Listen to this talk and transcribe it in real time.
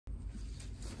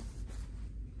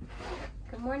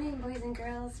morning, boys and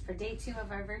girls. For day 2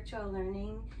 of our virtual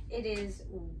learning, it is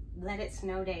Let It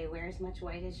Snow Day. Wear as much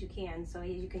white as you can. So as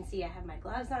you can see, I have my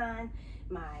gloves on,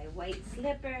 my white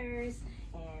slippers,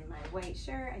 and my white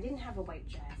shirt. I didn't have a white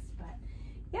dress, but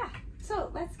yeah. So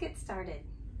let's get started.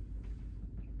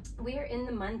 We are in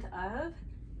the month of,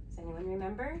 does anyone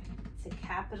remember? It's a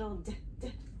capital D,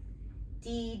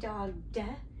 D dog D,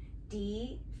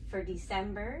 D for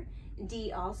December,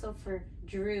 D also for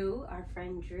Drew. Our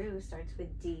friend Drew starts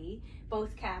with D.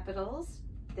 Both capitals,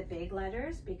 the big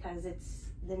letters, because it's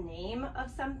the name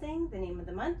of something, the name of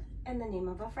the month, and the name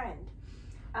of a friend.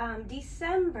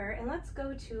 December, and let's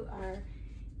go to our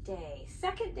day.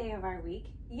 Second day of our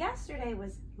week. Yesterday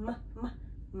was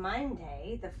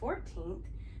Monday, the 14th.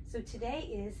 So today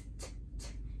is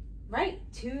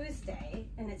Tuesday,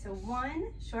 and it's a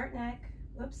 1, short neck,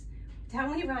 whoops,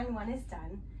 tummy run, 1 is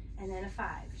done, and then a 5.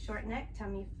 Short neck,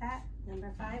 tummy fat,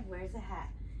 number 5, wears a hat.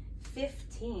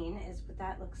 15 is what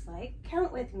that looks like.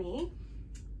 Count with me.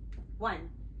 1,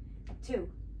 2,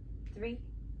 3,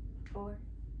 4,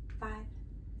 5,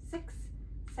 6,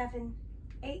 7,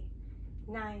 8,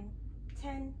 9,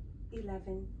 10,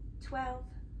 11, 12,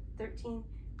 13,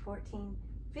 14,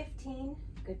 15.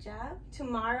 Good job.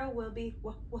 Tomorrow will be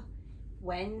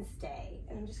Wednesday.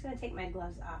 And I'm just going to take my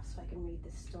gloves off so I can read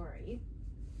the story.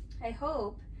 I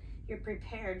hope you're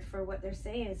prepared for what they're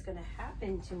saying is going to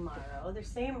happen tomorrow. They're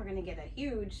saying we're going to get a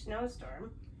huge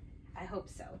snowstorm. I hope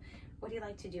so. What do you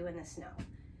like to do in the snow?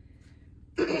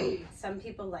 Some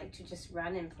people like to just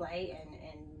run and play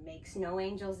and make snow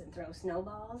angels and throw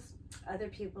snowballs. Other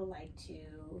people like to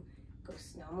go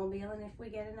snowmobiling if we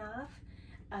get enough.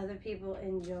 Other people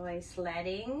enjoy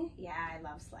sledding. Yeah, I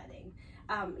love sledding.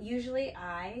 Usually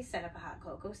I set up a hot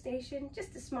cocoa station,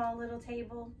 just a small little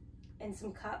table and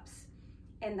some cups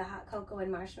and the hot cocoa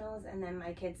and marshmallows, and then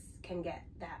my kids can get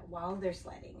that while they're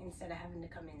sledding instead of having to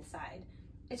come inside.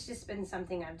 It's just been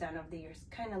something I've done over the years,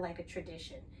 kind of like a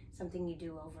tradition, something you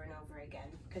do over and over again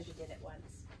because you did it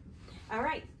once. All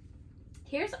right,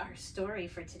 here's our story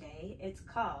for today. It's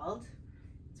called,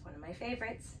 it's one of my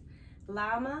favorites,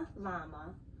 Llama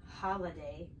Llama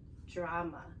Holiday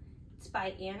Drama. It's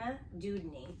by Anna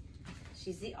Dudney.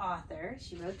 She's the author.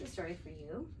 She wrote the story for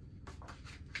you.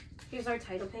 Here's our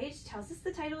title page. Tells us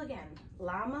the title again.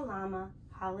 Llama Llama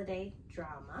Holiday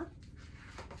Drama.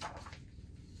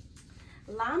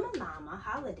 Llama Llama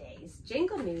Holidays.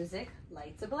 Jingle music,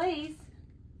 lights ablaze.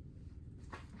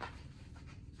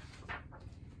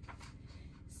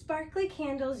 Sparkly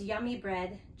candles, yummy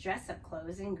bread, dress-up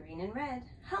clothes in green and red.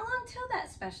 How long till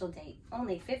that special date?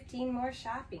 Only 15 more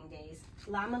shopping days.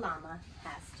 Llama Llama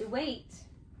has to wait.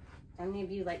 How many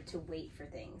of you like to wait for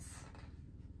things?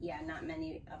 Yeah, not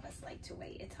many of us like to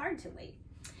wait. It's hard to wait.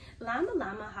 Llama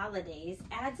Llama Holidays,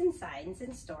 ads and signs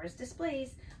and stores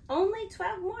displays. Only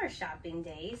 12 more shopping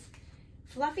days.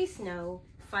 Fluffy snow,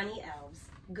 funny elves,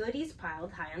 goodies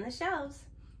piled high on the shelves.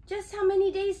 Just how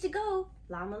many days to go?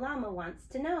 Llama Llama wants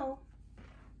to know.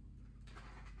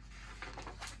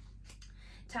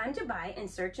 Time to buy and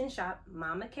search and shop.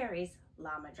 Mama carries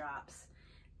llama drops.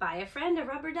 Buy a friend a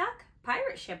rubber duck,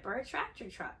 pirate ship or a tractor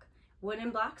truck.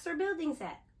 Wooden blocks or building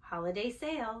set. Holiday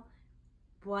sale.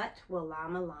 What will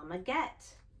Llama Llama get?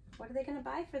 What are they going to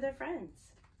buy for their friends?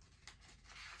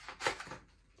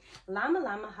 Llama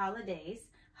Llama Holidays.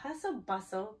 Hustle,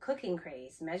 bustle, cooking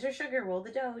craze. Measure sugar, roll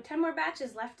the dough. 10 more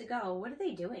batches left to go. What are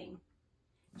they doing?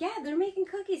 Yeah, they're making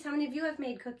cookies. How many of you have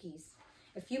made cookies?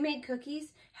 If you made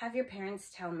cookies, have your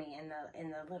parents tell me in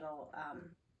the little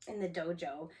in the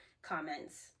dojo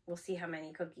comments. We'll see how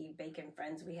many cookie bacon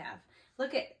friends we have.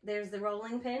 Look at, there's the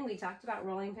rolling pin. We talked about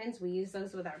rolling pins. We use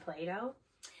those with our Play-Doh.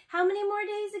 How many more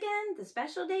days again? The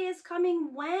special day is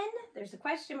coming when? There's a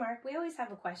question mark. We always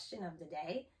have a question of the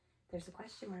day. There's a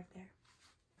question mark there.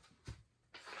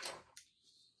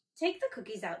 Take the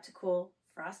cookies out to cool.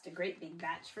 Frost a great big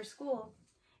batch for school.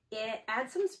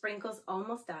 Add some sprinkles,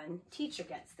 almost done. Teacher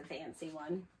gets the fancy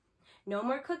one. No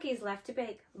more cookies left to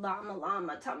bake. Llama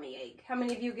Llama tummy ache. How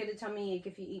many of you get a tummy ache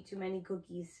if you eat too many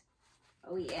cookies?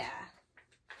 Oh yeah.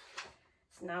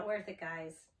 It's not worth it,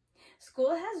 guys.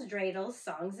 School has dreidels,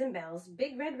 songs and bells,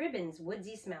 big red ribbons,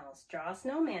 woodsy smells. Draw a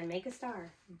snowman, make a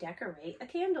star. Decorate a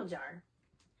candle jar.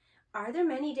 Are there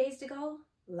many days to go?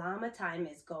 Llama time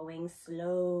is going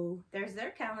slow. There's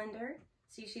their calendar.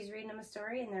 See, she's reading them a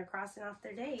story and they're crossing off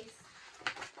their days.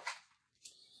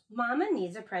 Mama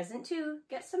needs a present too.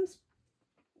 Get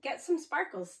some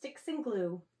sparkles, sticks and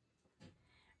glue.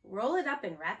 Roll it up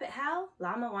and wrap it how?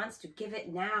 Llama wants to give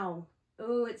it now.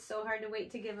 Oh, it's so hard to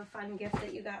wait to give a fun gift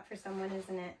that you got for someone,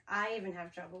 isn't it? I even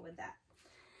have trouble with that.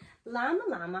 Llama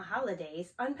Llama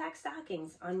holidays, unpack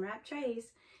stockings, unwrap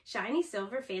trays, shiny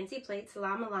silver fancy plates,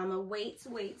 Llama Llama waits,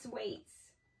 waits, waits.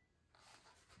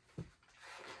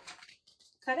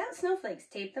 Cut out snowflakes,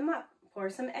 tape them up, pour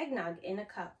some eggnog in a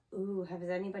cup. Ooh, has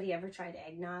anybody ever tried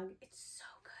eggnog? It's so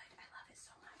good. I love it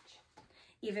so much.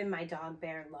 Even my dog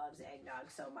Bear loves eggnog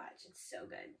so much. It's so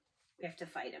good. We have to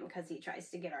fight him because he tries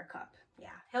to get our cup. Yeah,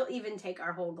 he'll even take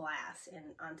our whole glass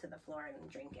onto the floor and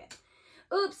drink it.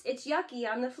 Oops, it's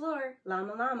yucky on the floor.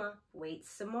 Llama Llama waits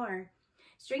some more.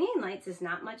 Stringing lights is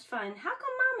not much fun. How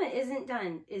come Mama isn't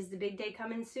done? Is the big day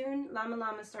coming soon? Llama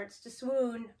Llama starts to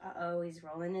swoon. Uh-oh, he's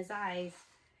rolling his eyes.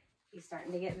 He's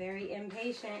starting to get very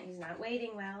impatient. He's not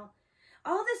waiting well.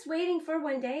 All this waiting for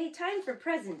one day, time for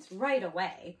presents right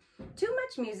away. Too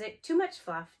much music, too much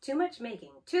fluff, too much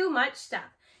making, too much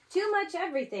stuff, too much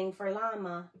everything for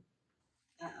Llama.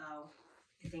 Uh-oh,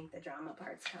 I think the drama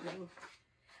part's coming.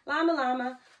 Llama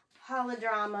Llama,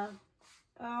 holodrama.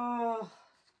 Oh,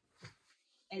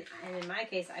 and in my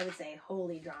case, I would say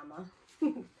holy drama.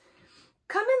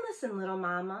 Come and listen, little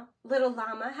mama. Little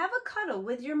llama, have a cuddle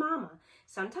with your mama.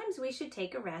 Sometimes we should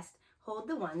take a rest, hold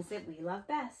the ones that we love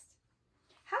best.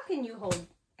 How can you hold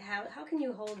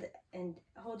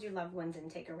your loved ones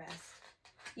and take a rest?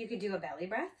 You could do a belly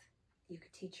breath. You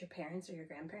could teach your parents or your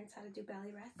grandparents how to do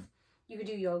belly breath. You could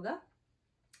do yoga.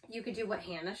 You could do what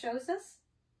Hannah shows us,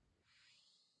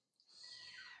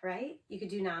 right? You could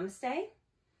do namaste.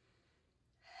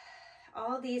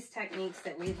 All these techniques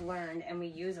that we've learned and we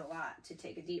use a lot to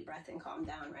take a deep breath and calm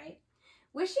down, right?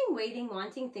 Wishing, waiting,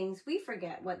 wanting things, we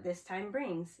forget what this time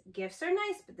brings. Gifts are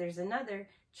nice, but there's another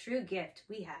true gift.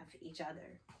 We have each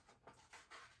other.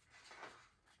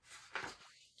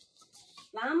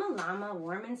 Llama Llama,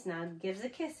 warm and snug, gives a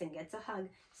kiss and gets a hug.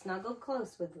 Snuggle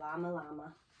close with Llama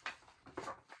Llama.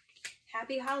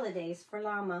 Happy holidays for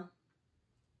Llama.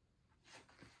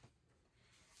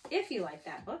 If you like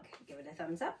that book, give it a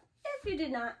thumbs up. If you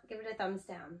did not, give it a thumbs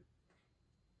down.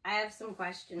 I have some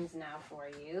questions now for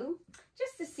you,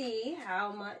 just to see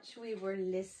how much we were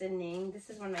listening. This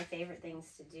is one of my favorite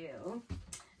things to do.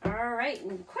 All right,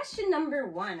 question number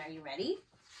 1. Are you ready?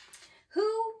 Who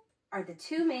are the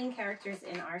 2 main characters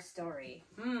in our story?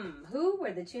 Who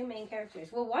were the 2 main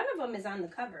characters? Well, one of them is on the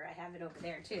cover. I have it over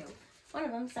there too. One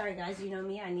of them, sorry guys, you know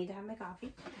me, I need to have my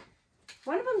coffee.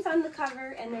 One of them's on the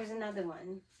cover and there's another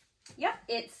one. Yep,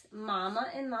 it's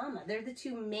Mama and Llama. They're the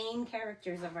 2 main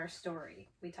characters of our story.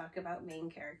 We talk about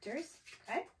main characters,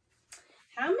 okay?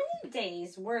 How many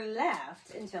days were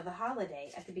left until the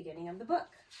holiday at the beginning of the book?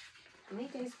 How many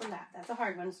days were left? That's a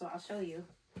hard one, so I'll show you.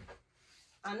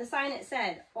 On the sign it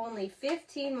said, only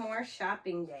 15 more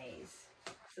shopping days.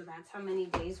 So that's how many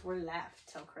days were left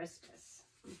till Christmas.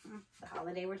 The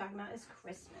holiday we're talking about is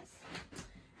Christmas.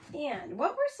 And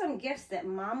what were some gifts that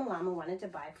Mama Llama wanted to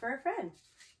buy for a friend?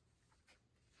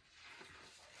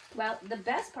 Well, the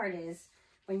best part is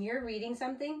when you're reading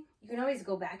something, you can always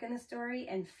go back in the story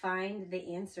and find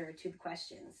the answer to the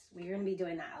questions. We're going to be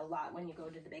doing that a lot when you go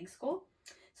to the big school.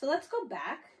 So let's go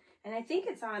back, and I think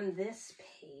it's on this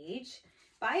page.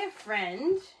 Buy a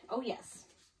friend. Oh, yes.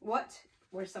 What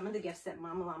were some of the gifts that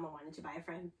Mama Llama wanted to buy a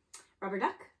friend? Rubber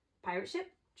duck, pirate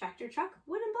ship, tractor truck,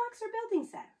 wooden blocks, or building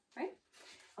set, right?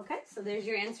 Okay, so there's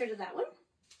your answer to that one.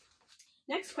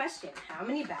 Next question, how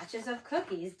many batches of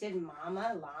cookies did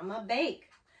Mama Llama bake?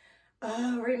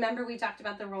 Oh, remember we talked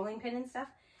about the rolling pin and stuff?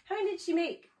 How many did she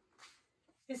make?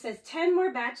 It says 10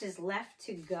 more batches left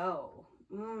to go.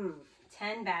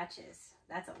 10 batches.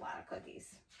 That's a lot of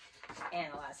cookies.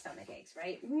 And a lot of stomach aches,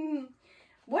 right?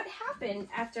 What happened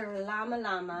after Llama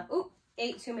Llama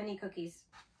ate too many cookies?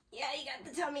 Yeah, you got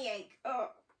the tummy ache. Oh,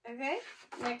 okay.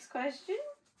 Next question.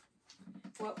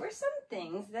 What were some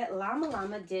things that Llama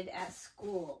Llama did at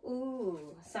school?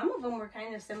 Ooh, some of them were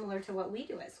kind of similar to what we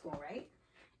do at school, right?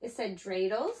 It said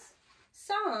dreidels,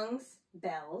 songs,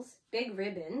 bells, big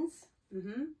ribbons,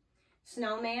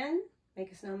 snowman,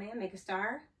 make a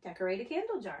star, decorate a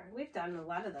candle jar. We've done a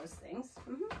lot of those things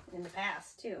in the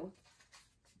past too.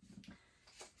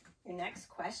 Your next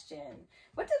question.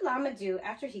 What did Llama do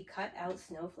after he cut out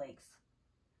snowflakes?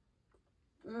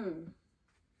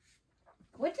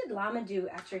 What did Llama do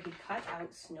after he cut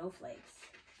out snowflakes?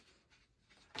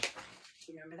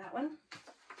 You remember that one?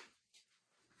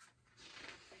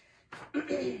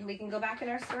 We can go back in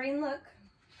our story and look.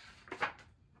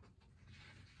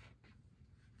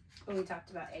 Oh, we talked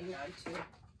about eggnog too.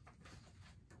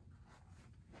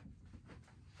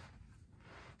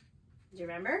 Do you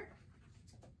remember?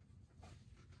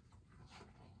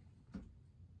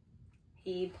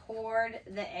 He poured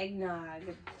the eggnog.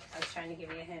 I was trying to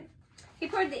give you a hint. He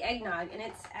poured the eggnog, and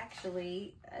it's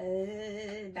actually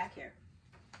back here.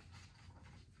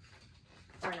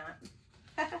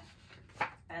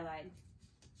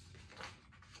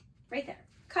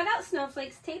 cut out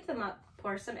snowflakes, tape them up,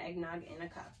 pour some eggnog in a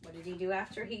cup. What did he do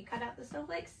after he cut out the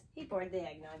snowflakes? He poured the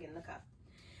eggnog in the cup.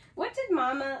 What did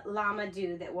Mama Llama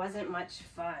do that wasn't much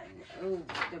fun? Oh,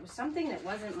 there was something that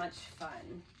wasn't much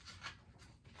fun.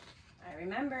 I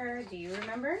remember. Do you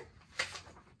remember?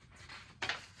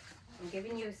 I'm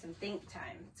giving you some think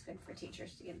time. It's good for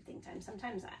teachers to give think time.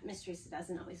 Sometimes Miss Teresa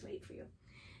doesn't always wait for you.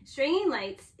 Stringing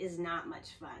lights is not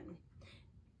much fun.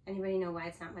 Anybody know why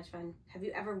it's not much fun? Have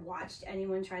you ever watched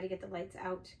anyone try to get the lights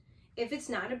out? If it's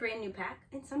not a brand new pack,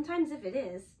 and sometimes if it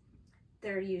is,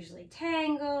 they're usually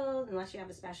tangled, unless you have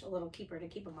a special little keeper to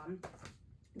keep them on.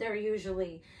 They're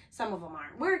usually, some of them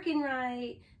aren't working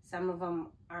right, some of them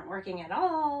aren't working at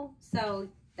all, so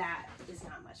that is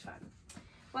not much fun.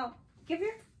 Well, give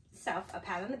yourself a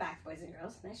pat on the back, boys and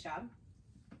girls. Nice job.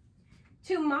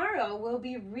 Tomorrow we'll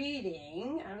be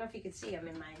reading, I don't know if you can see them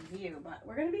in my view, but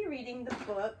we're going to be reading the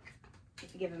book,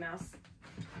 If You Give a Mouse.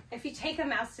 If You Take a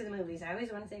Mouse to the Movies. I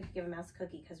always want to say If You Give a Mouse a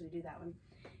Cookie because we do that one.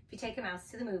 If You Take a Mouse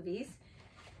to the Movies.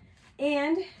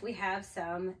 And we have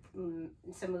some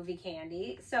movie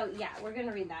candy. So yeah, we're going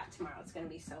to read that tomorrow. It's going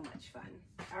to be so much fun.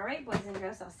 All right, boys and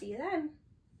girls, I'll see you then.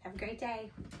 Have a great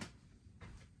day.